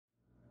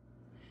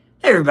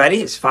Hey everybody,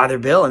 it's Father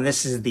Bill, and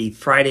this is the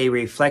Friday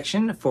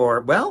reflection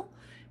for, well,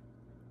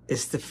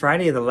 it's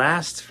the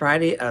last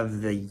Friday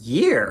of the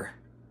year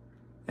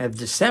of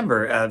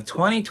December of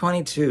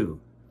 2022.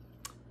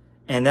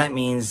 And that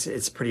means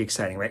it's pretty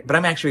exciting, right? But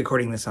I'm actually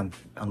recording this on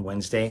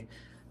Wednesday,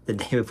 the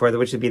day before,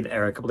 which would be,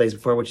 or a couple days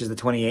before, which is the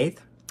 28th.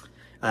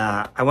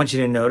 I want you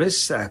to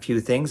notice a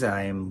few things.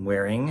 I am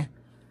wearing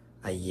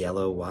a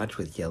yellow watch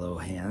with yellow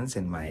hands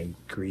and my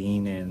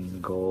green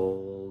and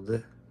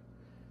gold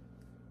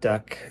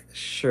duck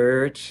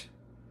shirt.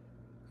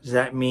 Does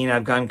that mean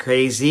I've gone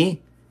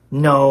crazy?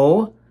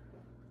 No.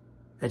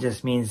 That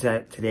just means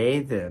that today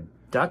the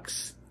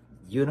Ducks,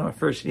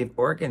 University of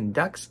Oregon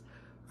Ducks,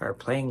 are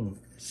playing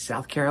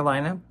South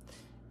Carolina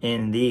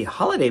in the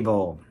Holiday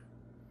Bowl.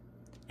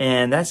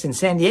 And that's in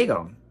San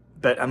Diego.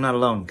 But I'm not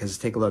alone, because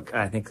take a look.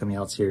 I think somebody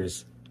else here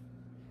is...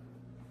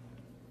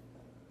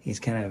 He's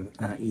kind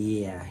of...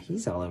 yeah,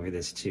 he's all over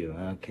this too.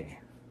 Okay.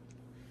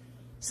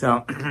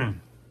 So...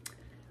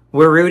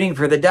 we're rooting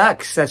for the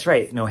Ducks. That's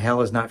right. No, hell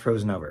is not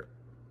frozen over.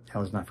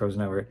 Hell is not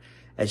frozen over.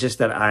 It's just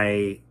that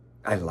I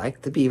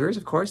like the Beavers,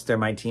 of course. They're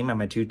my team. I'm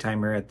a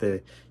two-timer at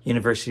the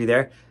university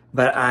there.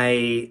 But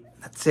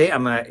let's say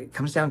it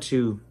comes down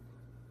to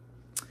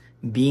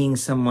being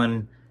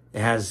someone that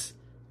has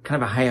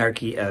kind of a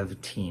hierarchy of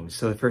teams.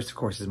 So the first, of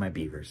course, is my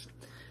Beavers.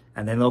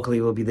 And then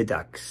locally will be the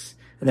Ducks.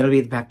 And then it'll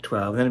be the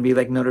Pac-12. And then it'll be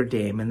like Notre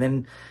Dame. And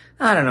then,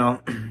 I don't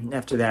know,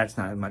 after that, it's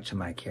not much of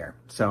my care.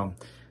 So...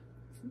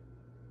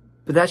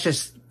 but that's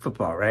just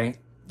football, right?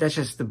 That's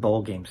just the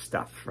bowl game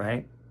stuff,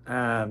 right?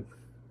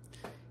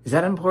 Is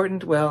that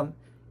important? Well,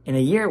 in a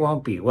year, it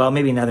won't be. Well,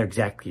 maybe another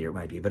exact year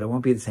might be, but it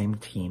won't be the same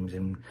teams.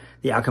 And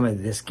the outcome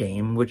of this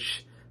game,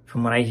 which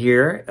from what I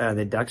hear,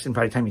 the Ducks, and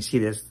by the time you see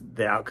this,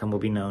 the outcome will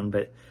be known.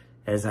 But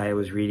as I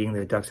was reading,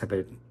 the Ducks have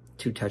a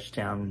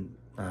 2-touchdown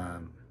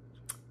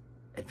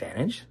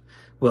advantage.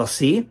 We'll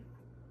see.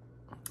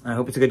 I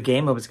hope it's a good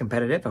game. I hope it's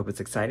competitive. I hope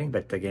it's exciting.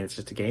 But again, it's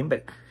just a game.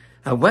 But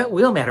what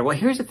will matter? Well,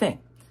 here's the thing.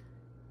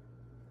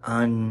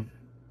 On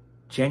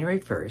January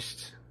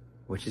 1st,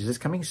 which is this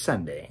coming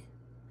Sunday,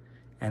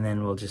 and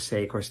then we'll just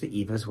say, of course, the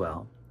eve as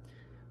well,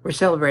 we're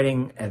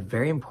celebrating a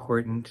very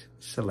important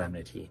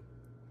solemnity.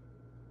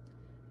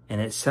 And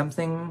it's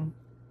something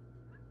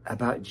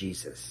about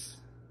Jesus.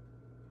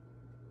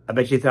 I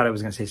bet you thought I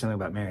was going to say something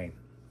about Mary.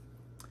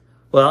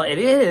 Well, it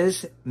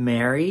is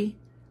Mary,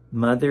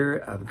 Mother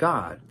of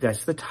God.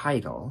 That's the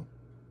title.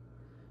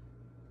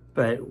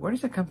 But where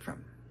does that come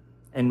from?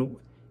 And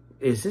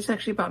is this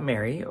actually about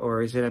Mary,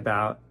 or is it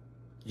about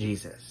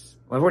Jesus?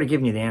 Well, I've already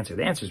given you the answer.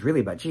 The answer is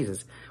really about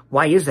Jesus.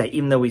 Why is that,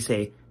 even though we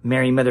say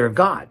Mary, Mother of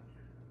God?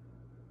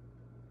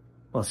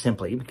 Well,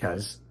 simply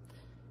because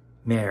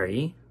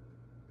Mary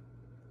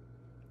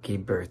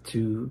gave birth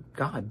to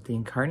God, the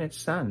incarnate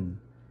Son,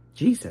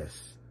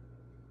 Jesus.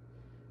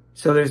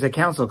 So there's a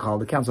council called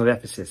the Council of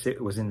Ephesus.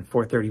 It was in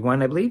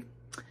 431, I believe.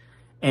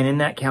 And in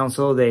that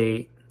council,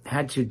 they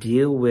had to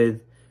deal with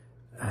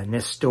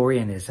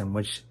Nestorianism,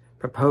 which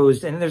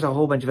proposed, and there's a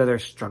whole bunch of other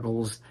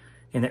struggles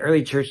in the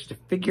early church to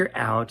figure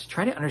out, to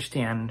try to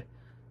understand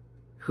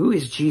who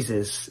is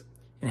Jesus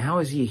and how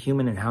is he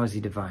human and how is he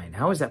divine?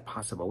 How is that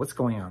possible? What's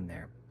going on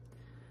there?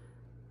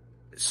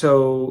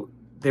 So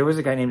there was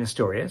a guy named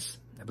Nestorius,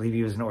 I believe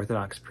he was an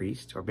Orthodox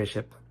priest or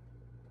bishop,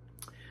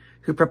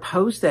 who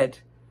proposed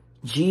that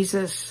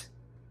Jesus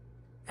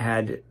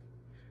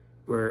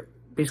were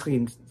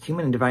basically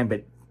human and divine,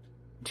 but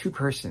two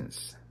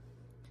persons.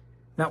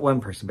 Not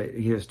one person, but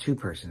he was two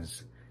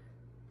persons.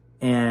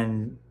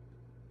 And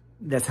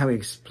that's how he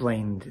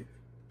explained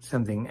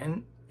something.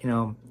 And,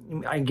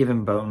 I give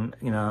him bone,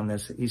 on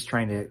this. He's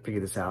trying to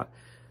figure this out.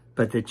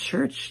 But the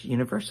Church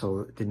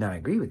Universal did not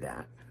agree with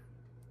that.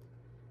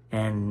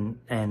 And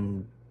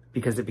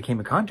because it became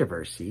a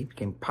controversy,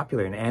 became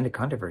popular and a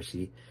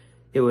controversy,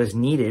 it was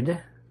needed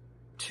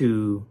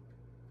to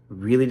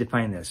really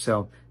define this.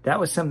 So that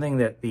was something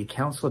that the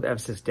Council of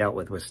Ephesus dealt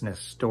with, was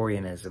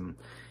Nestorianism.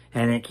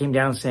 And it came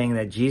down saying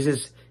that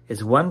Jesus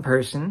is one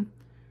person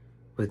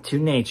with two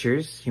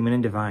natures, human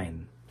and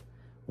divine.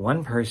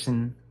 One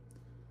person,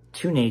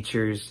 two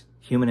natures,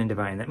 human and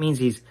divine. That means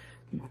he's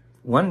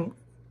one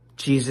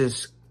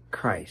Jesus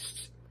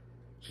Christ.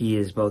 He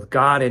is both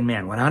God and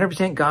man.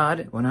 100%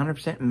 God,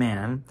 100%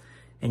 man.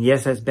 And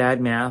yes, that's bad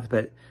math,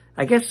 but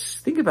I guess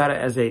think about it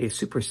as a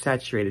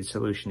supersaturated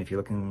solution if you're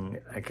looking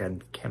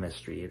at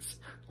chemistry. It's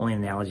only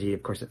an analogy.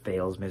 Of course, it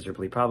fails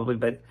miserably probably,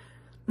 but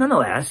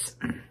nonetheless,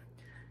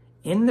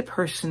 in the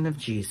person of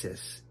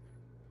Jesus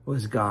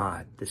was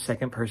God, the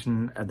second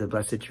person of the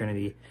Blessed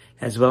Trinity,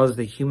 as well as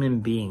the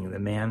human being, the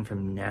man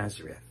from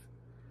Nazareth,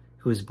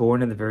 who was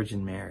born of the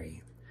Virgin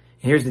Mary.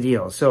 And here's the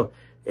deal. So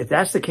if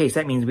that's the case,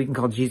 that means we can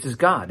call Jesus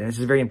God, and this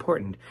is very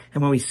important.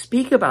 And when we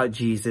speak about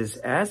Jesus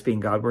as being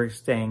God, we're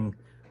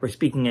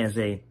speaking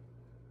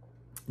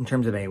in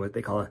terms of what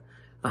they call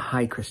a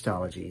high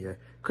Christology.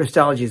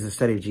 Christology is the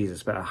study of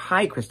Jesus, but a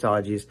high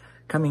Christology is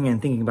coming in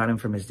and thinking about him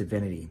from his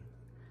divinity.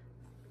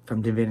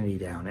 From divinity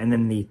down. And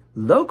then the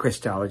low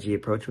Christology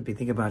approach would be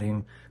think about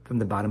him from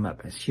the bottom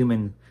up as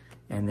human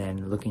and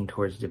then looking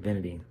towards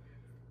divinity.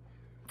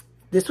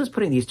 this was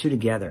putting these two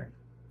together.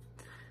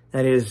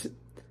 That is,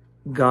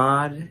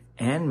 God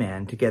and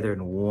man together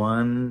in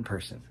one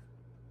person.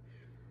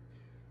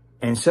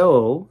 And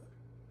so,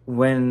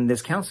 when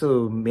this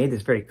council made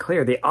this very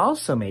clear, they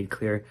also made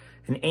clear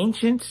an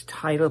ancient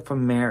title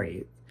from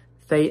Mary,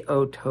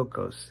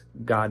 Theotokos,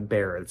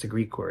 God-bearer. It's a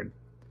Greek word.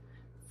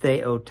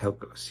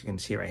 Theotokos. You can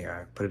see it right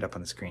here. I put it up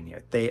on the screen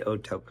here.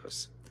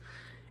 Theotokos.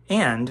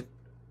 And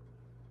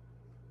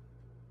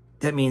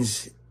that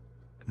means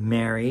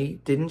Mary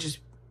didn't just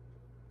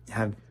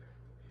have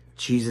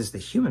Jesus, the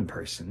human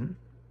person.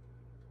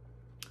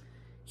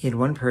 She had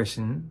one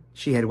person,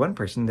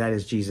 that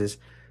is Jesus,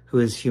 who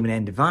is human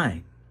and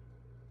divine.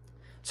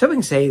 So we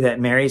can say that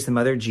Mary is the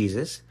mother of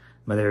Jesus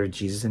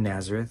of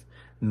Nazareth,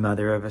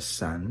 mother of a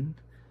son,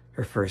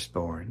 her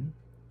firstborn,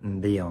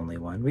 the only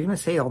one. We're going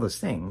to say all those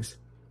things.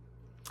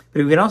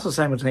 But we can also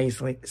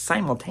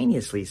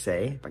simultaneously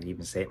say, if I can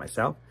even say it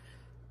myself,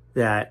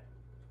 that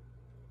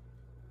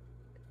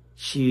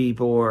she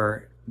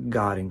bore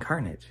God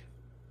incarnate.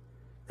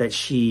 That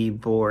she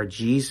bore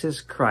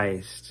Jesus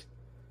Christ,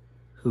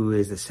 who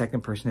is the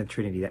second person of the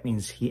Trinity. That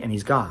means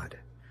he's God.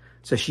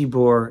 So she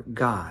bore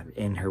God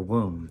in her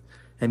womb.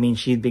 That means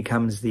she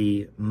becomes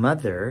the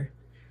mother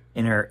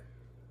in her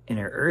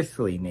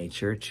earthly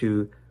nature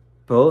to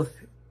both,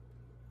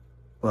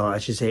 well, I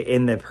should say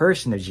in the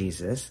person of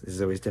Jesus. This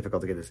is always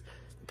difficult to get this.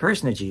 The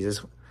person of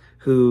Jesus,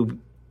 who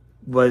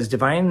was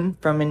divine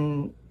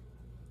from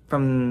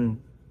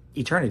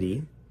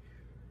eternity,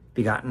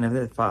 begotten of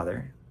the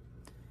Father,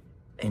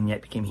 and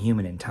yet became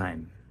human in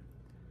time.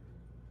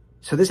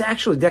 So this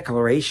actual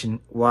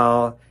declaration,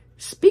 while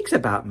speaks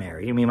about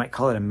Mary, and we might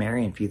call it a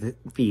Marian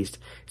feast,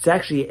 it's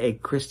actually a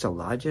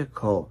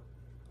Christological,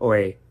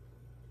 or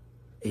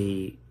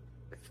a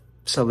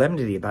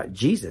solemnity about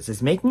Jesus.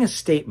 It's making a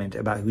statement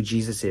about who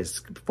Jesus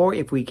is. For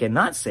if we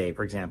cannot say,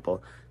 for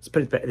example, let's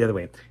put it the other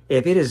way,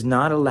 if it is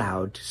not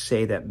allowed to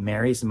say that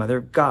Mary is the mother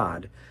of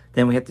God,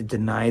 then we have to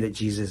deny that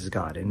Jesus is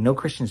God. And no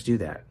Christians do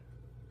that.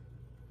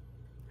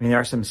 I mean, there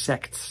are some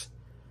sects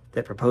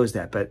that propose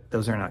that, but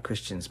those are not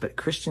Christians. But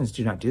Christians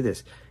do not do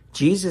this.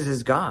 Jesus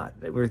is God.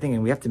 We're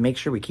thinking we have to make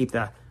sure we keep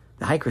the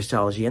high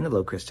Christology and the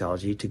low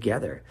Christology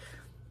together.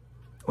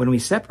 When we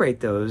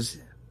separate those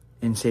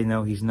and say,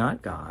 no, he's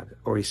not God,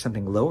 or he's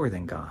something lower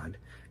than God,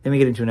 then we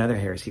get into another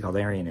heresy called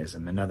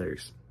Arianism and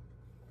others.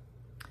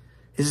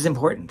 This is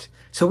important.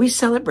 So we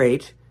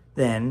celebrate,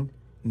 then,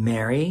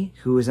 Mary,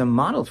 who is a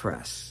model for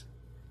us.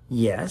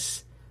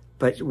 Yes,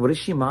 but what is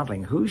she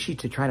modeling? Who is she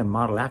to try to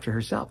model after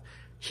herself?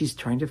 She's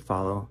trying to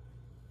follow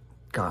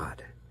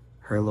God,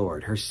 her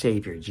Lord, her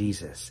Savior,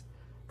 Jesus,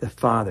 the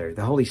Father,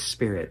 the Holy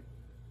Spirit.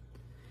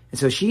 And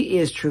so she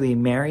is truly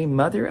Mary,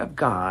 Mother of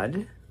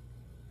God,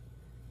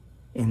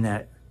 in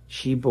that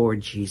she bore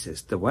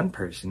Jesus, the one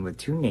person with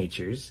two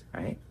natures,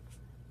 right?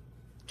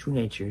 Two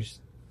natures,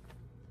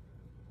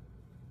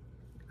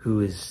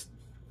 who is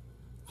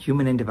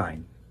human and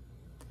divine.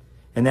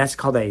 And that's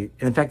called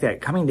in fact,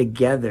 that coming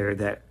together,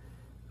 that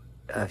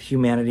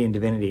humanity and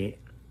divinity,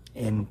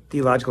 in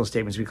theological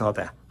statements, we call it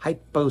the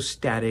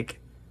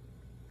hypostatic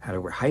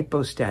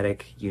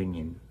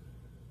union.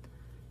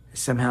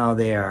 Somehow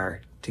they are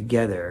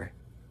together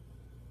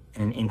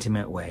in an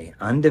intimate way,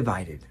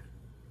 undivided.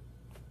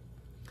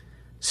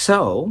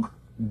 So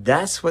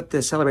that's what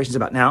the celebration is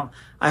about. Now,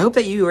 I hope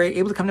that you were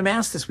able to come to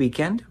Mass this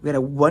weekend. We had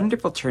a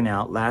wonderful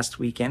turnout last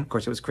weekend. Of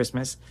course, it was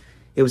Christmas.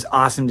 It was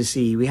awesome to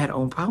see. We had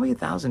probably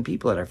 1,000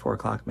 people at our 4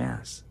 o'clock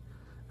Mass.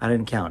 I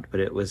didn't count,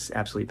 but it was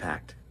absolutely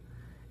packed.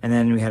 And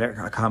then we had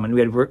we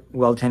had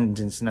well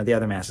attendance in the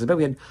other Masses, but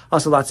we had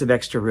also lots of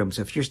extra room.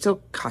 So if you're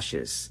still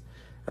cautious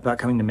about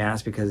coming to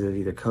Mass because of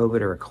either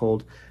COVID or a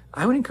cold,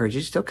 I would encourage you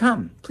to still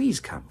come.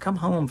 Please come. Come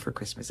home for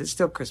Christmas. It's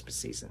still Christmas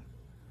season.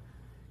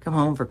 Come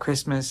home for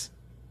Christmas.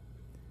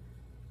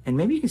 And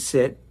maybe you can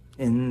sit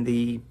in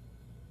the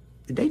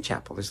day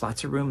chapel. There's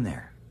lots of room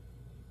there.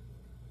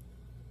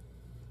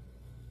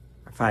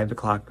 Our 5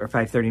 o'clock or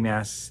 5:30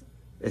 Mass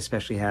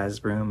especially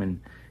has room,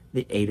 and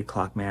the 8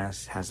 o'clock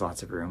Mass has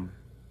lots of room.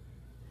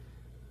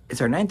 It's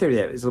our 9:30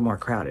 that is a little more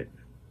crowded.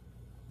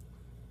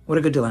 What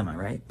a good dilemma,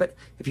 right? But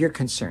if you're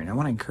concerned, I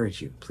want to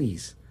encourage you,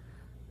 please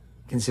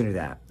consider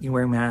that. You can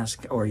wear a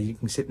mask, or you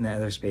can sit in the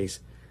other space.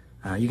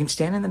 You can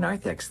stand in the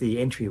narthex, the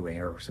entryway,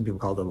 or some people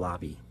call it the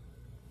lobby.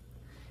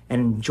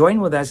 And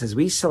join with us as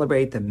we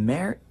celebrate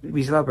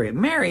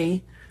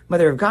Mary,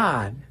 Mother of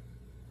God,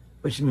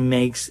 which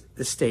makes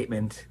the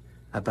statement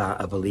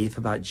about a belief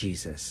about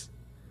Jesus.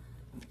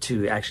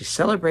 To actually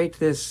celebrate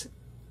this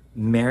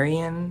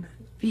Marian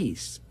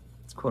feast,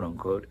 quote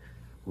unquote,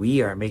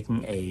 we are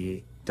making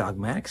a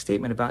dogmatic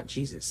statement about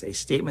Jesus, a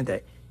statement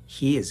that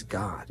he is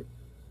God.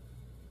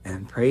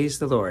 And praise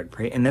the Lord.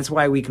 And that's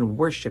why we can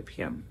worship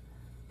him,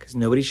 because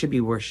nobody should be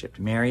worshipped.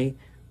 Mary,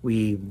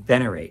 we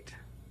venerate.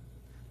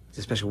 It's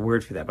a special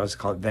word for that, but I'll just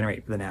call it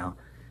venerate for the now.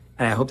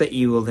 And I hope that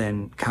you will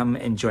then come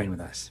and join with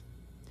us.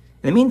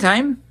 In the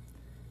meantime,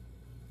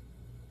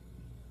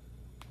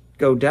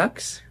 go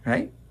Ducks,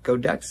 right? Go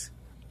Ducks.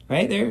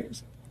 Right there.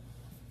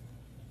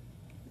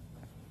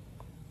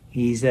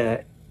 He's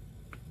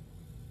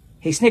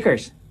Hey,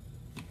 Snickers.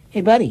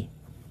 Hey, buddy.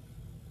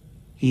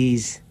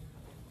 He's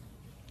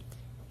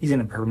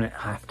in a permanent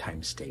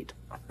halftime state.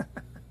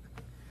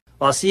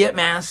 Well, I'll see you at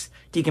Mass.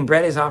 Deacon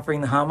Brett is offering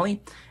the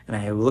homily, and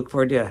I look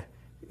forward to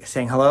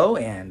saying hello,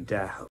 and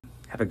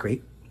have a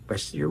great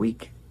rest of your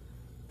week.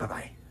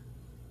 Bye-bye.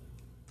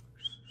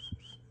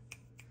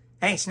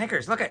 Hey,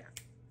 Snickers, look it.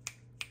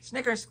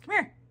 Snickers, come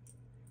here.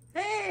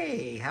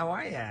 Hey, how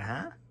are you,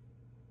 huh?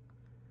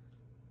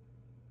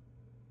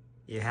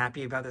 You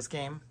happy about this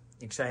game?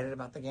 You excited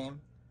about the game?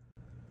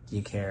 Do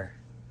you care?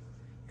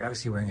 You're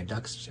obviously wearing a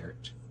Ducks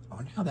shirt. I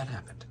wonder how that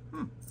happened.